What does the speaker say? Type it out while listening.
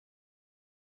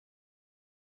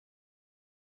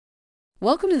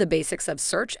Welcome to the Basics of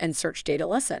Search and Search Data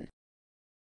lesson.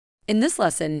 In this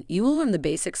lesson, you will learn the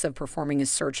basics of performing a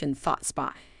search in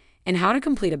ThoughtSpot and how to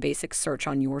complete a basic search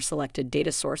on your selected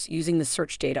data source using the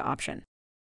Search Data option.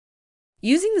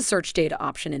 Using the Search Data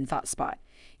option in ThoughtSpot,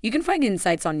 you can find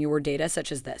insights on your data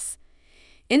such as this.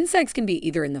 Insights can be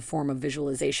either in the form of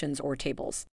visualizations or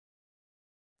tables.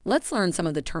 Let's learn some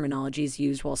of the terminologies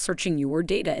used while searching your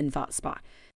data in ThoughtSpot.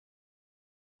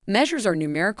 Measures are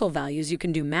numerical values you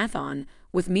can do math on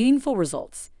with meaningful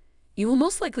results. You will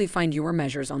most likely find your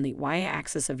measures on the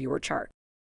y-axis of your chart.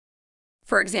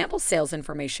 For example, sales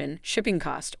information, shipping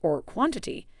cost, or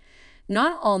quantity.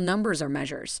 Not all numbers are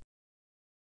measures.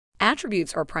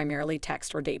 Attributes are primarily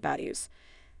text or date values.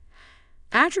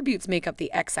 Attributes make up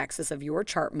the x-axis of your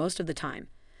chart most of the time.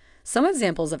 Some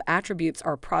examples of attributes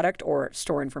are product or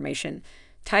store information,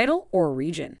 title, or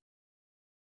region.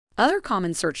 Other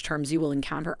common search terms you will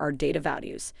encounter are data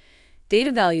values.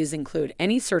 Data values include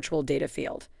any searchable data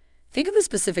field. Think of the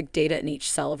specific data in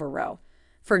each cell of a row.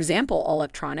 For example, all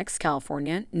electronics,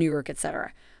 California, New York,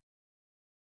 etc.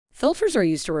 Filters are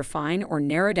used to refine or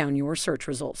narrow down your search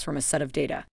results from a set of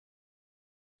data.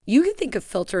 You can think of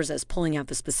filters as pulling out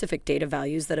the specific data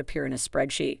values that appear in a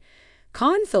spreadsheet.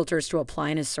 Common filters to apply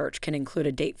in a search can include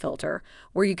a date filter,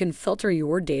 where you can filter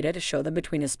your data to show them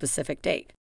between a specific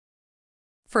date.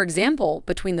 For example,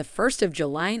 between the 1st of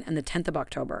July and the 10th of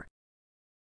October.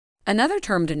 Another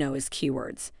term to know is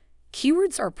keywords.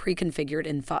 Keywords are pre-configured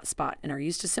in ThoughtSpot and are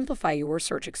used to simplify your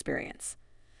search experience.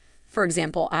 For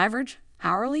example, average,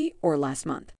 hourly, or last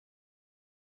month.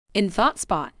 In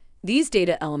ThoughtSpot, these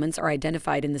data elements are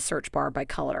identified in the search bar by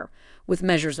color, with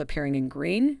measures appearing in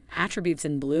green, attributes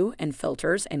in blue, and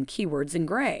filters and keywords in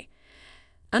gray.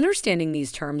 Understanding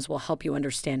these terms will help you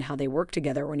understand how they work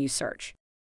together when you search.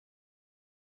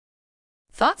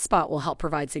 ThoughtSpot will help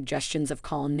provide suggestions of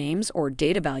column names or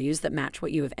data values that match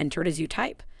what you have entered as you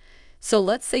type. So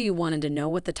let's say you wanted to know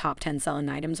what the top 10 selling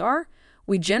items are.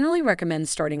 We generally recommend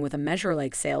starting with a measure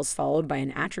like sales followed by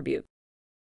an attribute.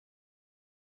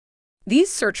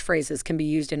 These search phrases can be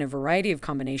used in a variety of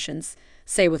combinations,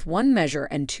 say with one measure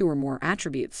and two or more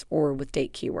attributes, or with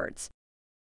date keywords.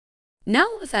 Now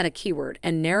let's add a keyword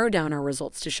and narrow down our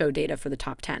results to show data for the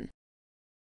top 10.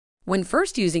 When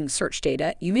first using search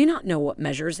data, you may not know what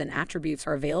measures and attributes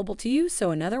are available to you, so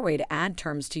another way to add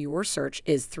terms to your search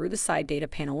is through the Side Data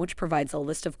panel, which provides a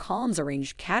list of columns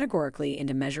arranged categorically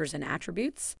into measures and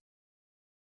attributes.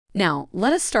 Now,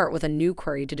 let us start with a new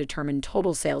query to determine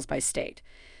total sales by state.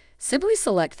 Simply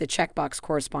select the checkbox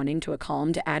corresponding to a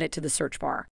column to add it to the search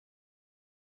bar.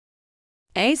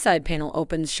 A side panel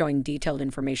opens showing detailed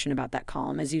information about that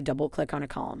column as you double-click on a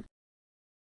column.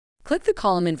 Click the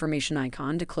column information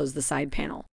icon to close the side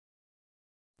panel.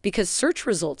 Because search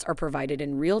results are provided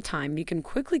in real time, you can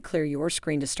quickly clear your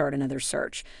screen to start another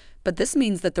search, but this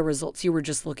means that the results you were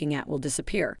just looking at will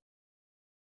disappear.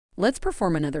 Let's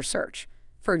perform another search.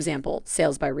 For example,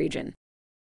 sales by region.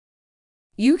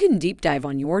 You can deep dive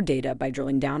on your data by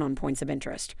drilling down on points of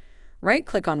interest.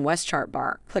 Right-click on West Chart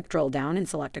Bar, click Drill Down, and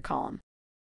select a column.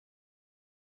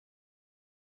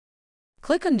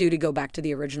 Click Undo to go back to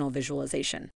the original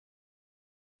visualization.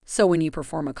 So when you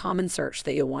perform a common search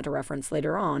that you'll want to reference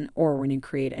later on, or when you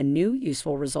create a new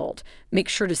useful result, make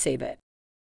sure to save it.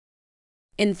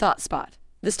 In ThoughtSpot,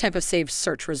 this type of saved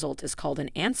search result is called an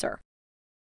answer.